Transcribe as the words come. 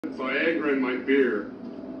Viagra in my beer.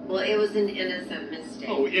 Well, it was an innocent mistake.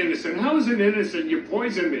 Oh, innocent. How is it innocent? You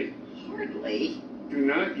poisoned me. Hardly. Do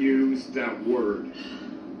not use that word.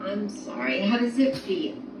 I'm sorry. How does it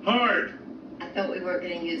feel? Hard. I thought we weren't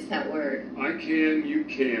going to use that word. I can, you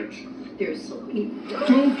can't. You're sweet.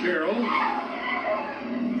 Don't, Carol.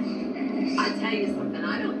 I tell you something.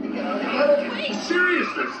 I don't think it ought to go to waste.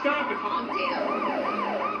 Seriously, stop it. Calm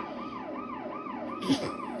down.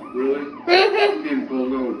 Really? I'm being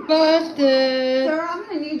pulled over. Busted. Sir, I'm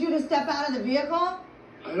going to need you to step out of the vehicle.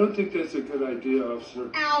 I don't think that's a good idea,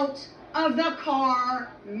 officer. Out of the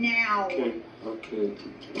car now. Okay, okay.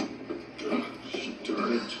 Oh,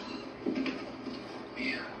 darn it.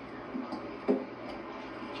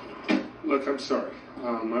 Look, I'm sorry.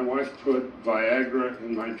 My wife put Viagra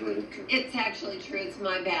in my drink. It's actually true. It's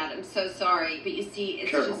my bad. I'm so sorry. But you see,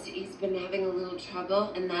 it's Carol. just he's been having a little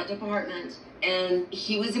trouble in that department. And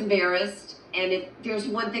he was embarrassed. And if there's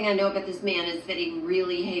one thing I know about this man is that he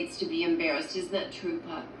really hates to be embarrassed. Isn't that true,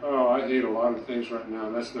 Pup? Oh, I hate a lot of things right now.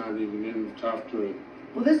 That's not even in the top three.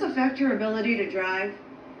 Will this affect your ability to drive?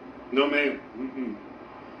 No, ma'am. Mm-mm.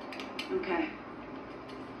 Okay.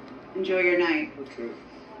 Enjoy your night. Okay.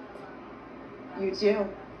 You too.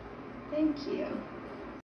 Thank you.